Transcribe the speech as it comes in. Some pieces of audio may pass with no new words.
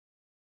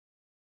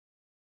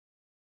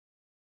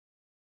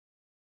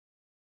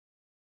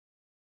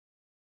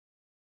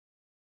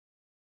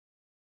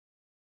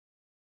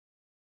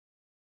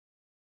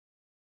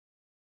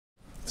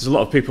there's a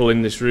lot of people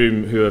in this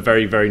room who are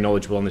very, very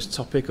knowledgeable on this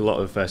topic, a lot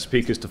of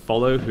speakers to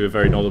follow who are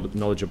very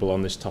knowledgeable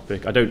on this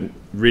topic. I don't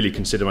really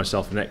consider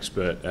myself an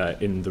expert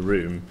in the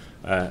room.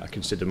 I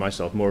consider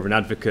myself more of an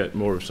advocate,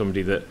 more of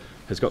somebody that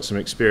has got some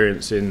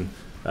experience in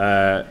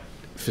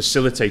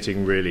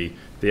facilitating really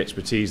the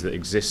expertise that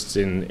exists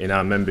in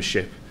our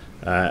membership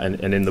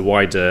and in the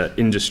wider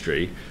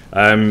industry.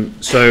 And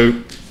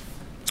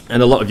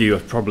a lot of you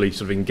have probably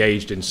sort of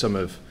engaged in some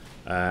of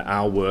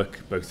our work,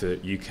 both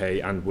at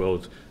UK and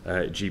World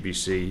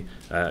GBC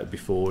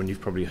before, and you've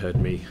probably heard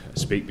me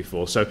speak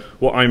before. So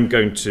what I'm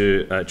going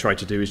to try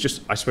to do is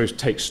just, I suppose,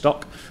 take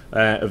stock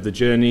of the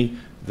journey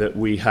that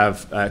we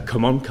have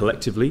come on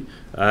collectively,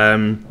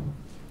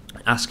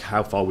 ask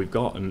how far we've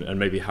got and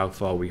maybe how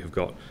far we have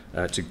got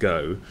to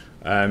go,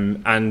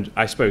 and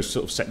I suppose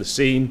sort of set the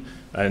scene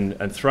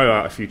and throw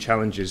out a few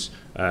challenges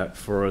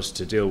for us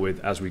to deal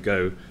with as we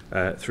go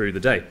through the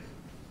day.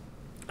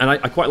 And I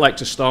quite like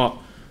to start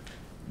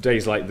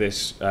days like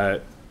this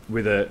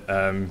with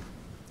a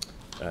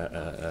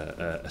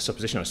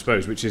supposition, I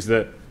suppose, which is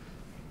that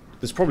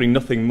there's probably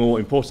nothing more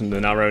important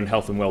than our own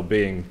health and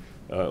well-being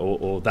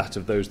or that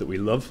of those that we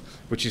love,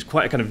 which is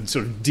quite a kind of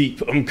sort of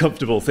deep,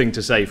 uncomfortable thing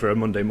to say for a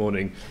Monday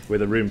morning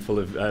with a room full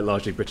of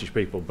largely British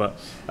people. But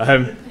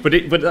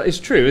it's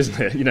true, isn't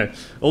it? You know,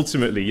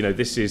 ultimately, you know,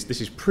 this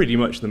is pretty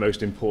much the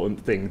most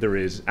important thing there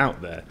is out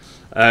there.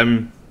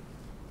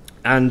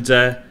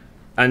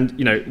 And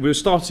you know, we're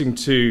starting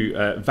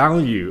to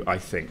value, I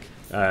think,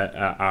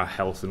 our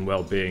health and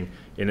well-being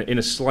in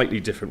a slightly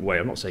different way.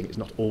 I'm not saying it's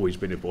not always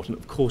been important.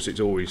 Of course, it's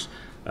always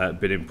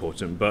been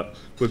important. But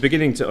we're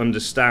beginning to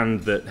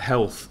understand that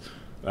health,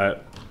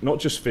 not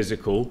just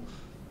physical,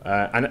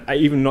 and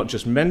even not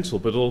just mental,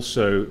 but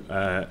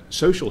also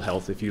social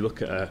health, if you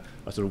look at a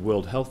sort of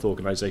World Health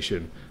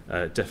Organization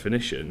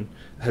definition,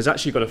 has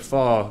actually got a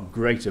far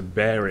greater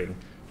bearing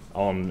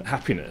on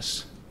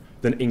happiness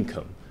than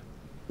income.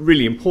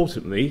 Really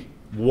importantly,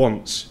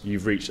 once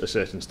you've reached a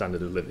certain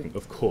standard of living,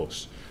 of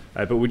course.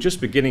 But we're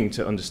just beginning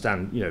to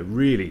understand, you know,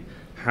 really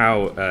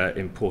how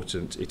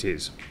important it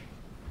is.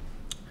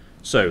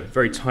 So,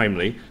 very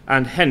timely,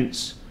 and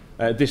hence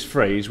this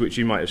phrase, which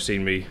you might have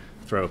seen me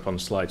throw up on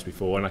slides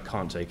before, and I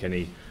can't take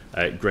any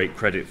great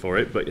credit for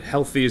it, but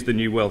healthy is the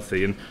new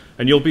wealthy.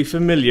 And you'll be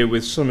familiar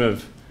with some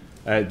of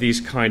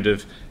these kind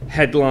of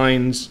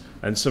headlines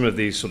and some of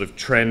these sort of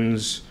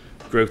trends,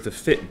 growth of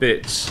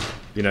Fitbits,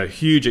 you know,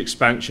 huge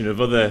expansion of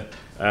other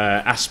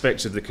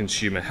aspects of the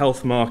consumer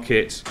health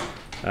market,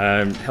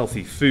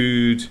 healthy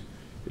food,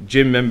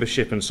 gym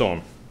membership, and so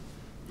on.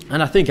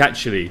 And I think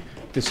actually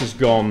this has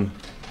gone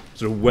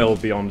sort of well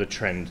beyond a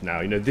trend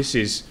now. You know, this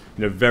is,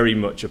 you know, very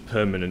much a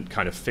permanent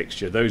kind of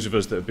fixture. Those of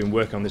us that have been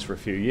working on this for a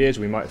few years,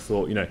 we might have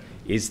thought, you know,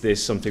 is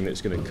this something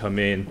that's going to come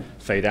in,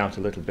 fade out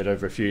a little bit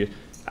over a few years?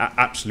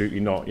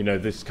 Absolutely not. You know,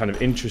 this kind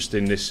of interest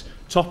in this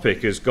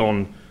topic has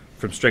gone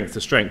from strength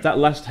to strength. That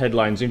last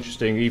headline's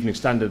interesting, Evening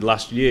Standard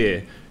last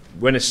year,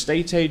 when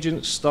estate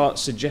agents start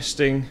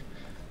suggesting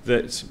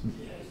that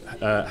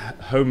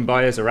home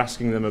buyers are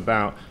asking them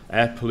about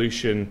air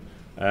pollution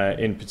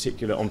in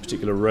particular, on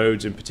particular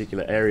roads in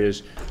particular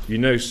areas, you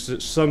know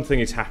something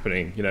is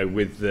happening, you know,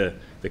 with the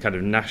kind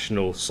of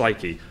national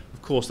psyche.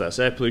 Of course, that's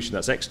air pollution,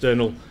 that's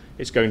external.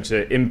 It's going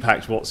to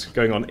impact what's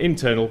going on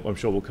internal. I'm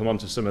sure we'll come on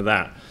to some of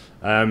that.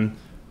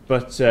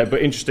 But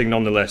interesting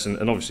nonetheless, and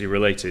obviously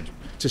related.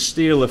 To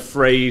steal a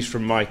phrase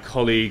from my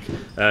colleague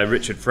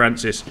Richard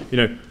Francis, you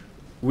know,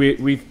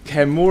 we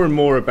care more and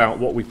more about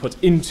what we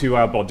put into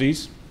our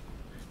bodies,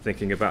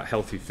 thinking about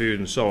healthy food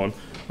and so on,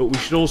 but we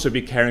should also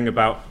be caring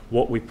about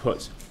what we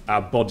put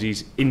our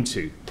bodies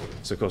into.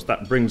 So of course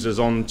that brings us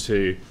on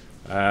to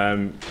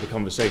the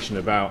conversation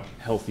about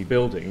healthy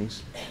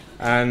buildings.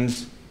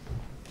 And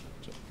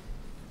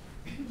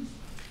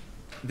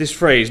this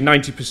phrase,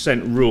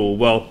 90% rule,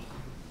 well,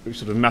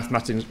 sort of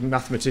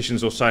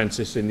mathematicians or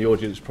scientists in the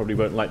audience probably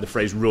won't like the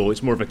phrase rule.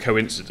 It's more of a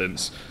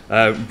coincidence.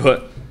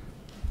 But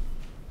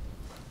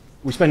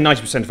we spend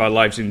 90% of our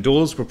lives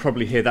indoors. We'll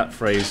probably hear that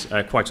phrase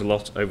quite a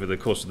lot over the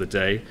course of the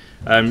day.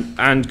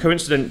 And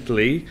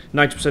coincidentally,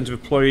 90% of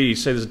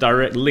employees say there's a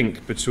direct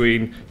link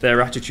between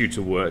their attitude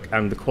to work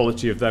and the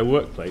quality of their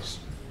workplace.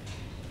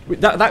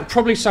 That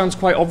probably sounds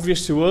quite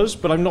obvious to us,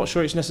 but I'm not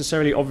sure it's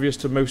necessarily obvious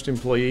to most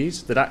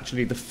employees that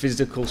actually the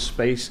physical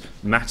space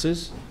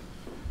matters.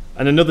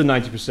 And another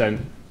 90%,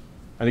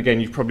 and again,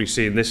 you've probably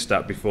seen this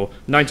stat before,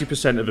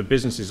 90% of a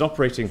business's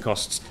operating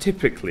costs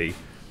typically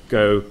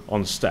go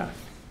on staff.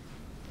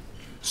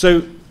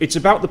 So it's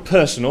about the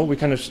personal. We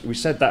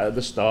said that at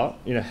the start.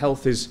 You know,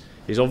 health is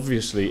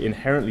obviously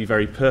inherently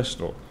very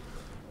personal,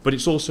 but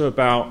it's also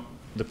about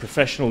the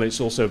professional. It's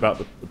also about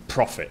the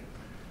profit,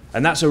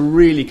 and that's a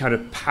really kind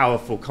of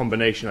powerful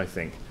combination, I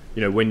think.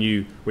 You know, when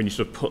you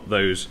sort of put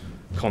those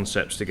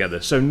concepts together.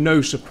 So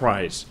no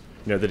surprise,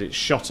 you know, that it's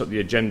shot up the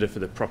agenda for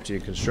the property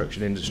and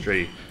construction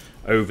industry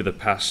over the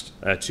past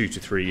 2 to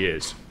 3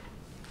 years.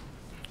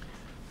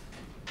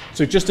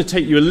 So just to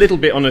take you a little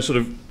bit on a sort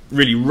of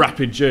really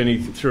rapid journey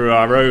through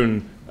our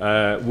own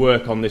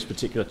work on this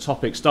particular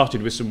topic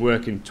started with some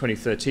work in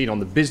 2013 on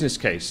the business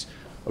case,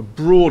 a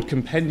broad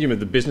compendium of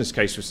the business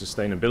case for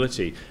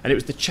sustainability. And it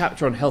was the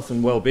chapter on health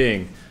and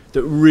well-being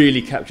that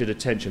really captured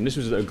attention. This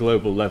was at a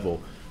global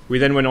level. We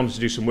then went on to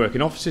do some work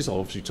in offices. I'll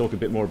obviously talk a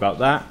bit more about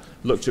that.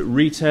 Looked at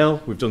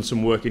retail. We've done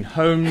some work in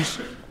homes.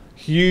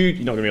 Huge,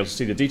 you're not going to be able to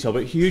see the detail,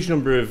 but a huge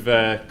number of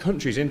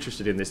countries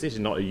interested in this. This is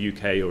not a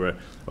UK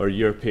or a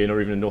European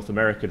or even a North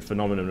American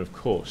phenomenon, of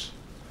course.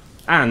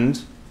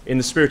 And in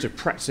the spirit of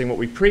practicing what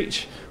we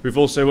preach, we've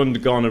also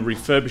undergone a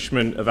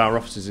refurbishment of our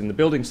offices in the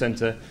building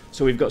centre.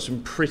 So we've got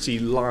some pretty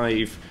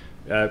live,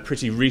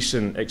 pretty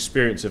recent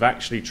experience of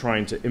actually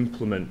trying to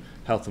implement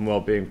health and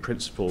well-being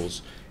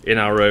principles in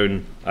our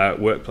own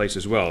workplace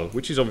as well,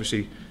 which is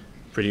obviously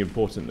pretty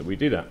important that we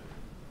do that.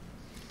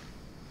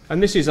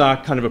 And this is our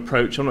kind of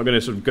approach. I'm not going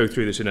to sort of go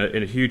through this in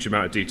a huge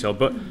amount of detail,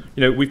 but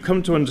we've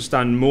come to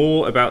understand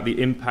more about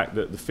the impact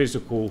that the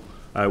physical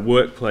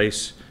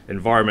workplace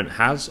environment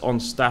has on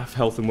staff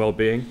health and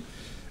well-being,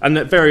 and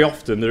that very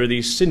often there are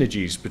these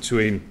synergies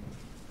between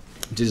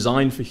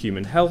design for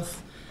human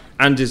health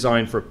and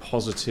design for a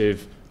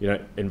positive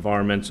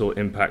environmental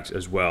impact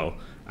as well.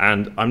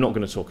 And I'm not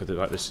going to talk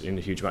about this in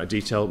a huge amount of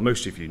detail.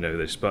 Most of you know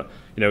this, but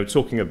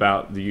talking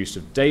about the use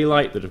of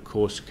daylight that of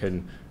course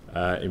can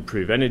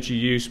improve energy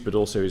use, but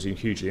also is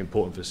hugely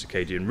important for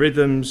circadian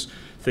rhythms,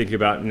 thinking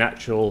about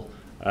natural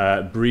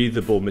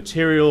breathable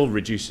material,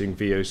 reducing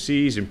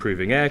VOCs,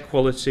 improving air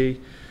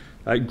quality,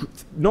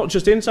 not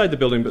just inside the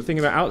building, but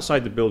thinking about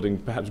outside the building,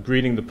 perhaps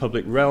greening the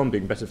public realm,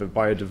 being better for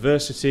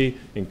biodiversity,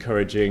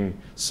 encouraging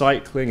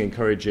cycling,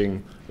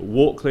 encouraging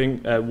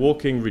walking,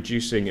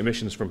 reducing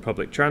emissions from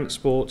public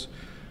transport,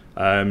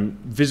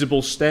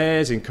 visible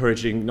stairs,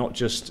 encouraging not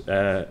just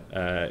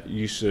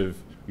use of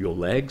your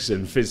legs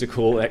and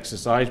physical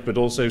exercise, but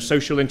also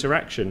social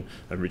interaction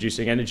and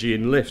reducing energy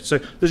in lifts. So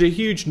there's a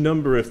huge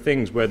number of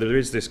things where there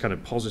is this kind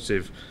of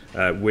positive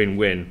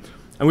win-win.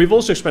 And we've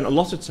also spent a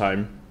lot of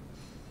time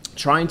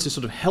trying to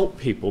sort of help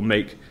people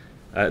make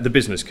the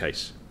business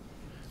case,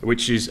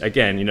 which is,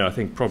 again, I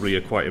think probably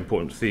a quite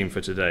important theme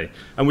for today.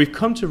 And we've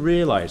come to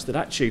realize that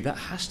actually that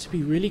has to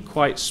be really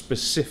quite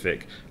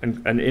specific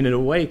and in a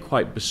way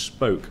quite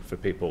bespoke for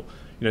people.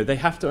 They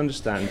have to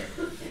understand,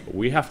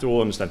 we have to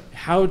all understand,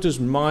 how does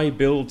my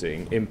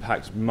building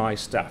impact my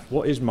staff?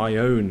 What is my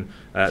own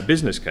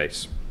business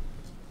case?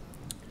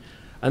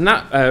 And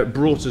that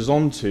brought us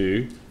on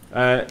to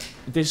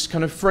this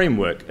kind of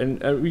framework, and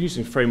we're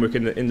using framework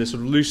in the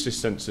sort of loosest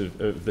sense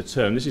of the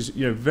term. This is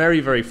very,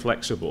 very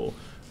flexible,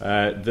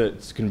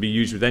 that can be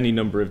used with any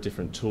number of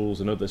different tools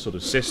and other sort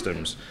of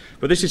systems.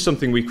 But this is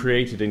something we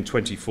created in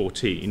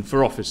 2014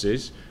 for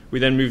offices. We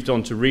then moved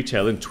on to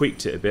retail and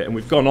tweaked it a bit, and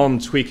we've gone on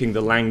tweaking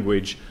the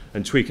language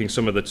and tweaking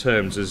some of the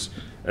terms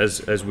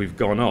as we've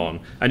gone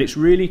on. And it's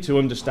really to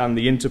understand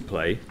the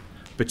interplay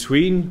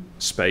between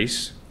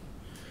space,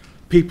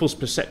 people's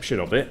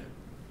perception of it,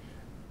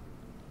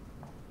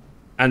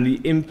 and the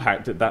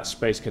impact that that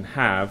space can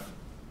have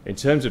in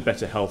terms of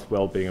better health,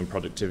 well-being and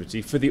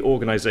productivity for the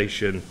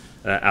organization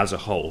as a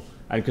whole.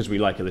 And because we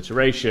like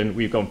alliteration,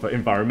 we've gone for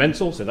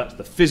environmental, so that's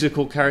the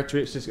physical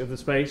characteristics of the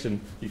space, and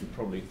you can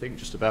probably think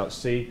just about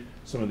see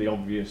some of the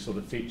obvious sort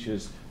of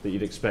features that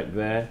you'd expect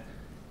there.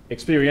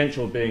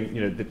 Experiential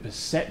being the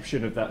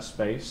perception of that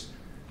space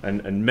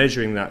and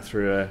measuring that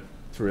through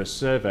a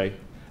survey.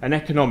 And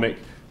economic,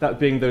 that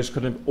being those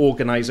kind of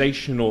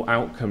organizational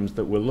outcomes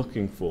that we're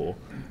looking for.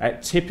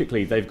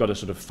 Typically, they've got a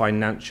sort of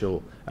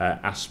financial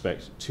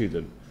aspect to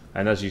them.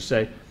 And as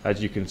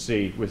you can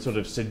see, we're sort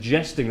of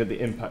suggesting that the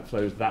impact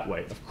flows that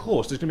way. Of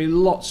course, there's going to be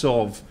lots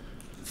of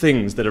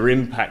things that are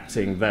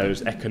impacting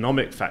those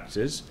economic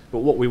factors, but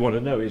what we want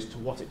to know is to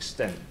what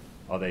extent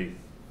are they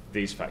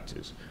these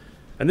factors.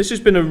 And this has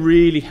been a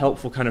really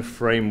helpful kind of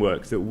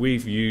framework that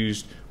we've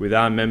used with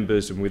our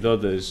members and with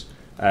others,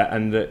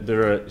 and that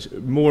there are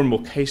more and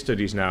more case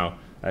studies now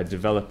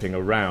developing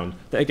around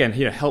that, again,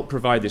 help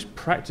provide this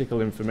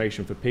practical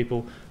information for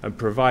people and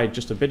provide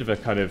just a bit of a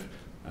kind of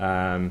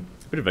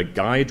bit of a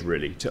guide,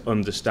 really, to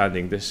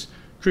understanding this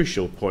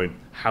crucial point: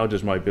 how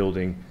does my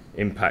building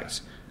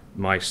impact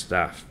my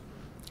staff?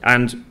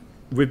 And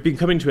we've been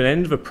coming to an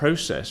end of a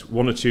process.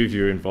 One or two of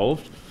you are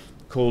involved.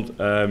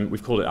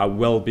 We've called it our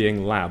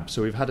Wellbeing Lab.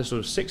 So we've had a sort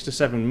of 6 to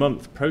 7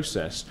 month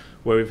process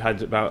where we've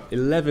had about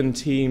 11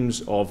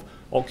 teams of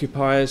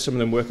occupiers, some of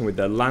them working with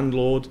their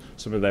landlord,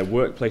 some of their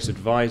workplace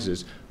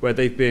advisors, where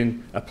they've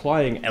been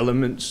applying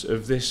elements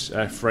of this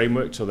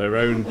framework to their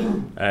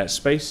own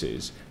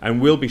spaces, and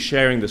we'll be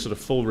sharing the sort of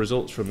full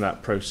results from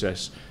that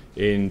process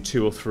in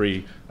 2 or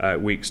 3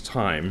 weeks'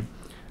 time.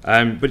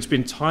 But it's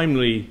been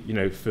timely,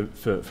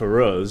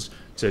 for us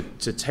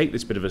to take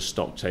this bit of a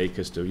stock take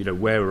as to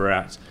where we're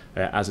at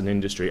as an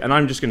industry. And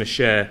I'm just going to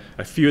share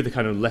a few of the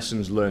kind of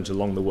lessons learned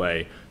along the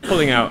way,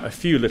 pulling out a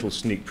few little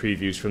sneak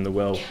previews from the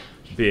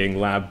Wellbeing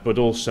Lab, but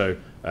also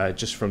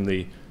just from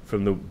the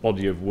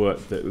body of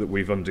work that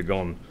we've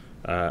undergone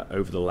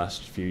over the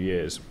last few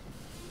years.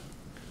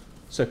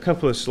 So a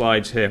couple of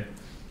slides here.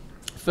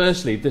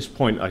 Firstly, this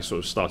point I sort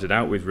of started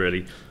out with,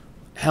 really.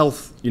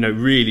 health,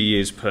 really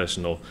is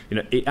personal.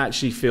 It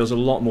actually feels a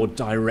lot more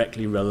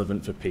directly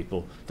relevant for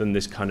people than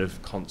this kind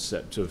of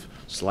concept of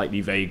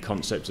slightly vague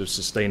concept of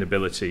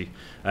sustainability.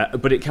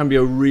 But it can be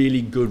a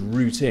really good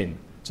route in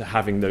to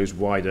having those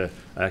wider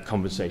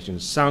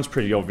conversations. Sounds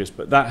pretty obvious,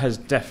 but that has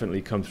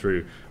definitely come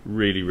through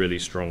really, really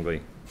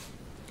strongly.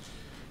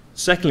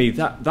 Secondly,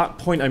 that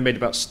point I made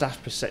about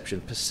staff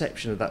perception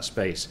of that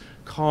space,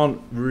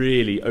 can't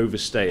really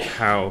overstate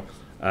how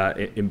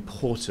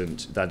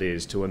important that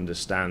is to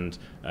understand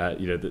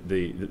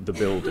the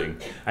building.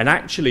 And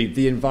actually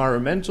the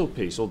environmental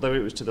piece, although it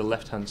was to the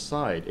left-hand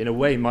side, in a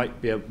way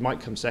might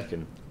come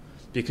second,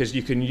 because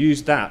you can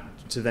use that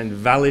to then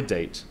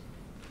validate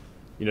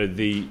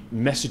the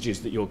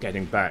messages that you're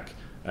getting back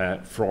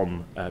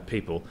from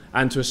people.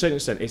 And to a certain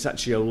extent, it's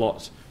actually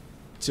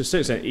to a certain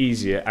extent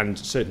easier and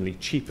certainly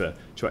cheaper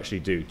to actually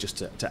do, just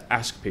to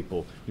ask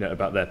people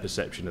about their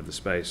perception of the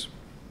space.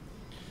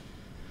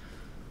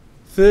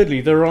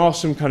 Thirdly, there are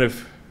some kind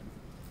of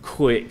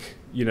quick,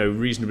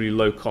 reasonably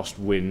low-cost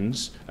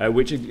wins,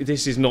 which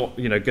this is not,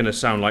 going to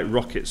sound like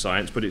rocket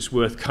science, but it's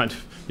worth kind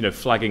of,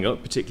 flagging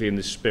up, particularly in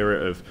the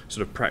spirit of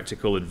sort of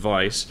practical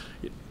advice.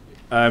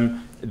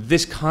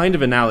 This kind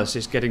of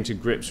analysis, getting to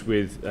grips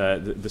with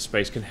the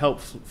space, can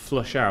help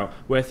flush out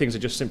where things are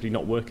just simply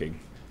not working.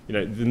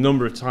 The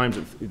number of times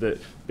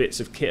that bits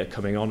of kit are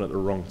coming on at the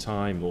wrong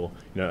time, or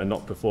are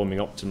not performing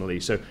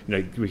optimally. So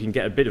we can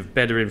get a bit of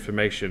better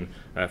information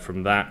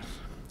from that.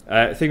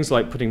 Things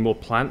like putting more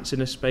plants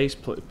in a space,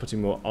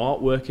 putting more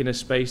artwork in a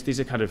space. These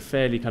are kind of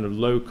fairly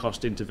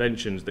low-cost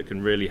interventions that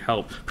can really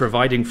help.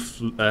 Providing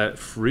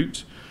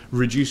fruit,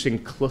 reducing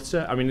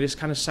clutter. I mean, this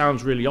kind of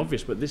sounds really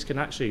obvious, but this can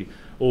actually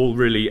all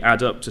really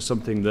add up to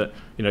something that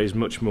is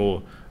much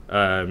more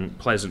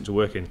pleasant to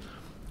work in.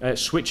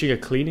 Switching a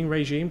cleaning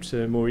regime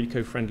to more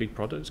eco-friendly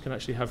products can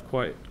actually have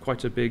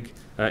quite a big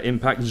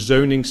impact.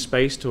 Zoning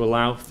space to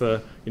allow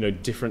for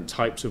different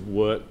types of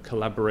work,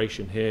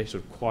 collaboration here,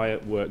 sort of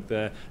quiet work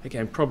there.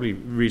 Again, probably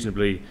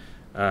reasonably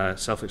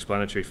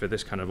self-explanatory for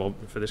this kind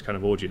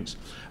of audience.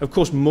 Of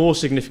course, more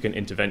significant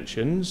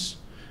interventions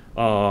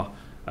are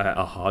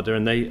harder,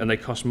 and they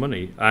cost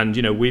money. And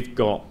we've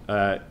got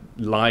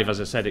live, as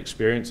I said,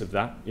 experience of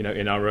that.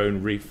 In our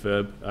own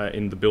refurb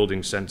in the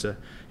building centre.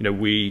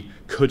 We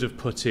could have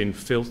put in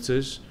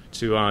filters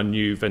to our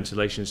new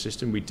ventilation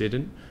system. We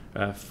didn't,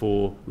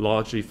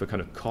 largely for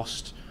kind of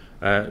cost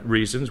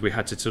reasons. We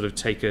had to sort of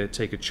take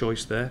a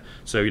choice there.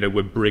 So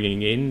we're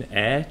bringing in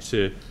air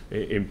to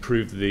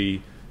improve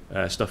the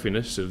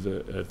stuffiness of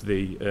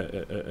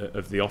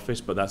the office,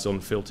 but that's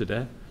unfiltered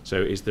air.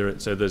 So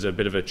there's a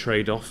bit of a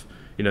trade-off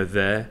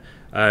there.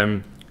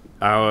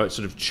 Our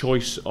sort of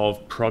choice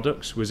of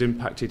products was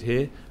impacted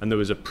here, and there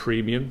was a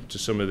premium to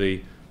some of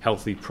the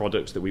healthy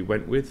products that we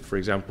went with, for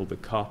example, the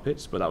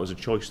carpets, but that was a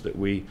choice that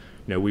we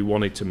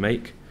wanted to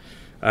make.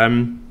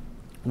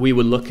 We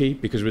were lucky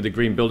because with the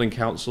Green Building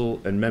Council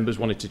and members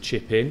wanted to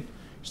chip in,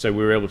 so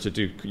we were able to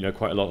do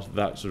quite a lot of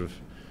that sort of,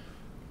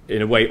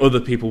 in a way other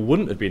people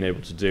wouldn't have been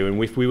able to do.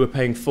 And if we were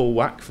paying full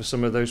whack for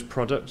some of those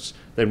products,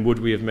 then would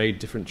we have made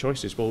different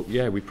choices? Well,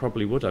 yeah, we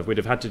probably would have. We'd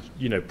have had to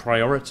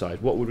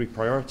prioritize. What would we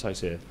prioritize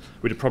here?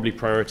 We'd have probably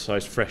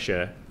prioritized fresh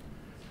air,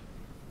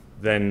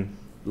 then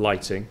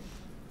lighting,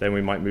 then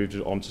we might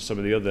move on to some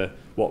of the other,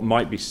 what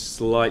might be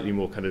slightly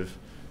more kind of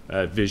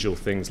visual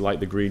things like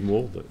the green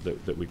wall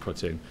that we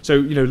put in. So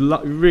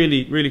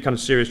really kind of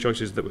serious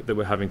choices that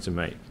we're having to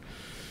make.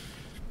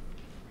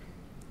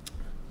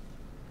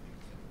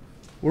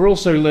 We're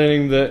also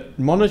learning that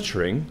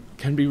monitoring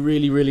can be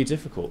really, really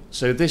difficult.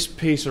 So this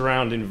piece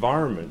around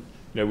environment,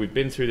 we've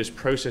been through this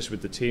process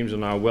with the teams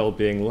on our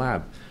wellbeing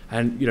lab,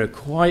 and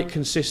quite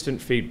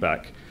consistent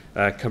feedback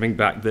coming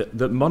back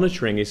that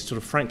monitoring is sort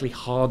of frankly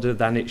harder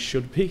than it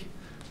should be.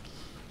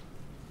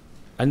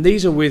 And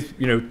these are with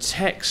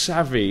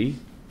tech-savvy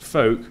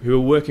folk who are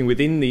working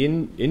within the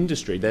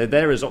industry. They're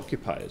there as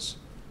occupiers,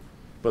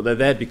 but they're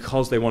there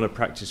because they want to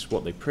practice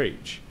what they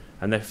preach,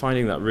 and they're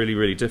finding that really,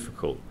 really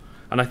difficult.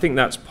 And I think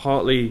that's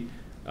partly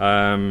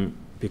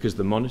because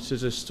the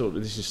monitors are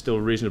this is still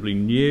reasonably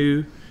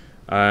new.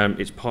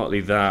 It's partly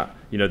that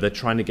they're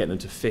trying to get them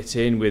to fit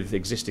in with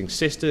existing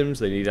systems.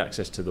 They need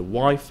access to the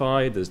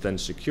Wi-Fi. There's then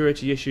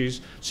security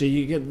issues. So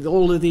you get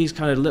all of these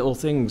kind of little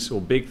things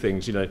or big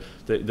things,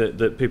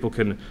 that people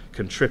can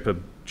trip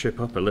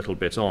up a little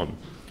bit on.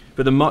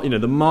 But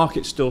the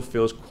market still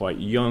feels quite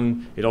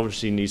young. It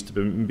obviously needs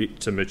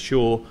to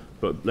mature.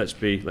 But let's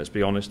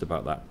be honest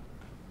about that.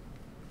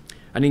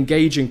 And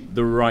engaging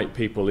the right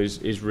people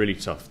is really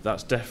tough.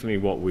 That's definitely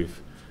what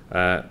we've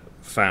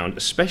found,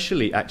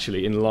 especially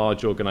actually in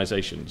large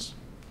organizations.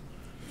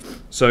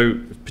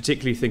 So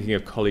particularly thinking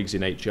of colleagues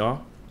in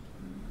HR,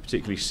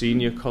 particularly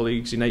senior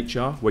colleagues in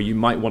HR, where you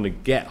might want to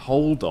get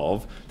hold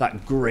of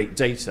that great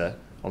data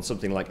on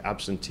something like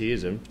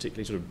absenteeism,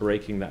 particularly sort of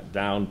breaking that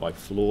down by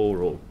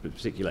floor or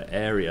particular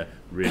area,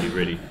 really,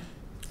 really,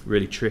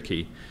 really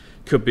tricky.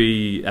 Could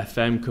be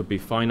FM, could be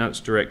finance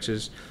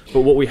directors.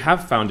 But what we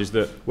have found is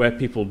that where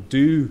people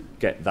do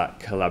get that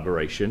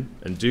collaboration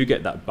and do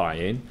get that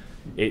buy-in,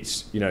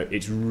 it's, you know,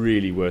 it's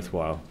really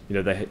worthwhile.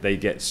 You know, they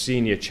get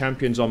senior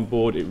champions on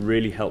board. It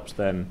really helps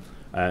them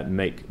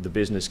make the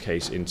business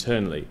case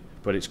internally,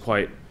 but it's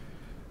quite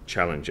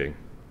challenging.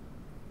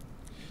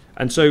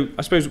 And so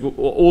I suppose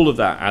all of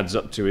that adds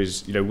up to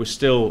is, you know, we're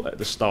still at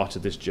the start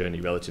of this journey,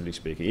 relatively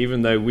speaking.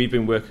 Even though we've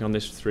been working on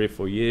this for 3 or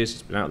 4 years,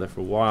 it's been out there for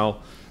a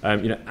while,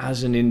 you know,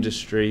 as an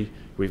industry,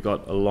 we've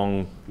got a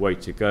long way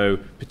to go,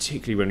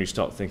 particularly when we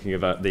start thinking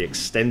about the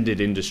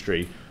extended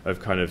industry of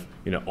kind of,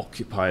 you know,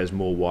 occupiers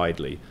more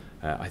widely.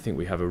 I think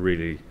we have a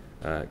really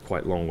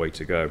quite long way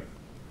to go.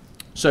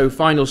 So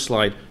final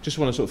slide, just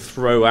want to sort of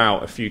throw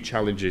out a few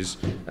challenges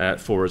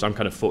for us. I'm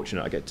kind of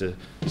fortunate I get to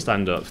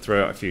stand up,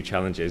 throw out a few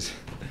challenges,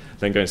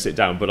 then go and sit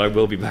down, but I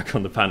will be back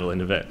on the panel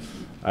in a bit.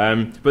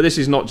 But this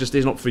is not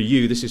for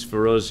you, this is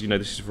for us, you know,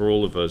 this is for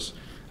all of us.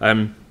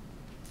 I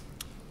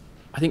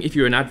think if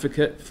you're an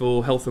advocate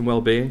for health and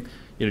well-being,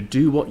 you know,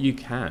 do what you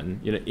can,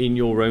 you know, in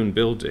your own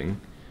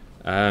building,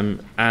 and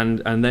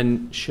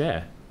then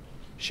share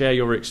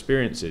your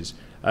experiences.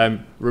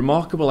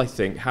 Remarkable, I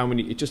think, how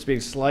many, just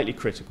being slightly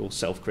critical,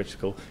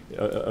 self-critical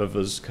of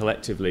us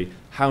collectively,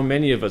 how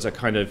many of us are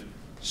kind of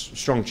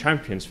strong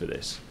champions for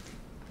this.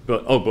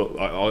 But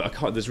I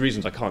can't, there's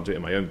reasons I can't do it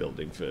in my own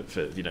building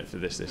for you know, for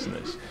this and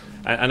this.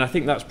 And I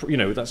think that's, you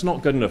know, that's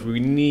not good enough.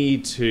 We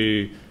need to,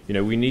 you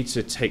know, we need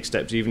to take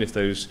steps, even if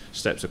those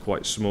steps are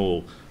quite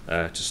small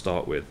to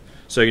start with.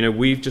 So, you know,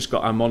 we've just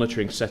got our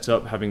monitoring set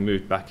up, having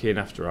moved back in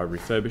after our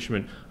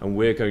refurbishment, and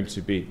we're going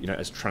to be, you know,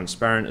 as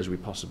transparent as we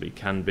possibly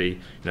can be, you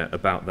know,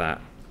 about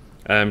that.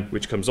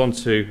 Which comes on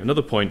to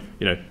another point,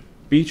 you know,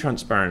 be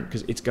transparent,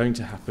 because it's going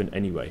to happen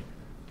anyway.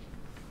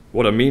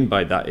 What I mean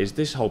by that is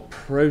this whole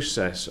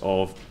process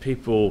of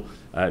people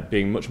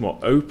being much more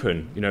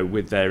open, you know,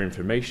 with their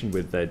information,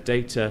 with their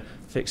data,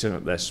 fixing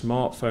up their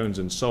smartphones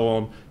and so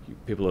on.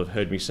 People have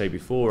heard me say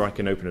before, I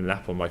can open an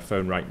app on my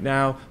phone right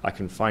now. I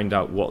can find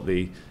out what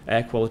the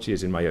air quality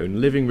is in my own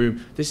living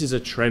room. This is a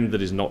trend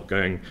that is not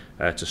going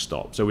to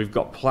stop. So we've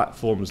got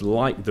platforms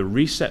like the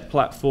Reset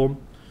platform,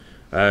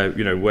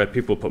 you know, where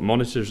people put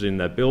monitors in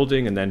their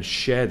building and then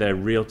share their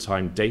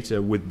real-time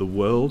data with the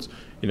world.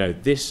 You know,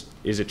 this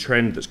is a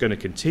trend that's going to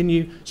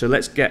continue, so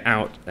let's get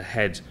out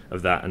ahead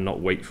of that and not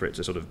wait for it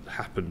to sort of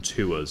happen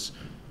to us.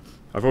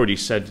 I've already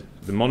said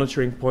the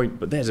monitoring point,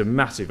 but there's a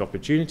massive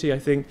opportunity, I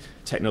think,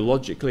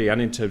 technologically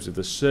and in terms of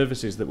the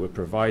services that we're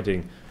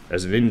providing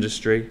as an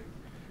industry.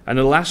 And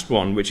the last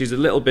one, which is a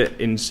little bit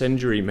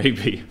incendiary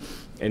maybe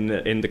in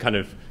the kind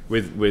of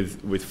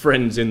with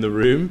friends in the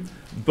room,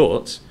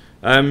 but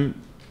you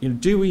know,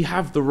 do we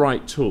have the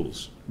right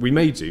tools? We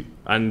may do,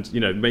 and you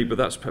know, maybe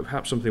that's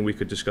perhaps something we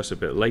could discuss a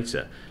bit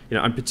later. You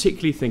know, I'm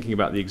particularly thinking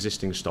about the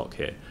existing stock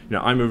here. You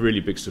know, I'm a really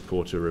big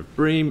supporter of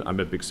BRE.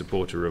 I'm a big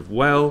supporter of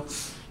WELL.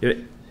 You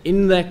know,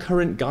 in their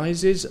current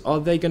guises,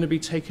 are they going to be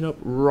taken up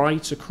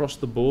right across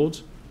the board?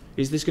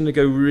 Is this going to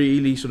go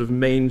really sort of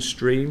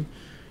mainstream?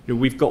 You know,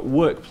 we've got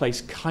workplace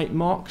kite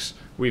marks.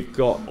 We've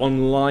got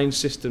online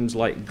systems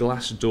like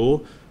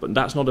Glassdoor, but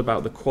that's not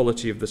about the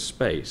quality of the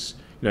space.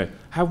 You know,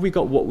 have we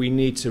got what we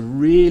need to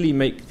really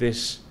make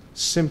this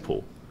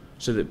simple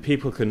so that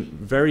people can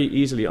very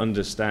easily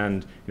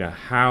understand, you know,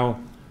 how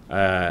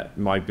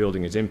my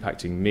building is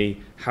impacting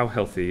me, how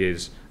healthy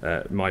is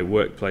my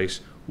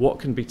workplace, what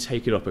can be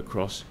taken up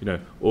across, you know,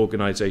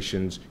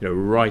 organizations, you know,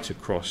 right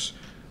across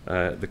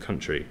the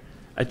country.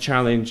 A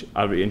challenge.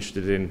 I'll be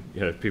interested in,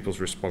 you know, people's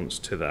response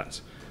to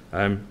that.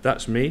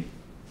 That's me.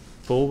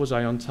 Paul, was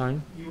I on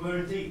time? You were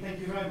indeed.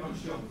 Thank you very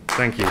much, John.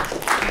 Thank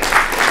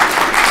you.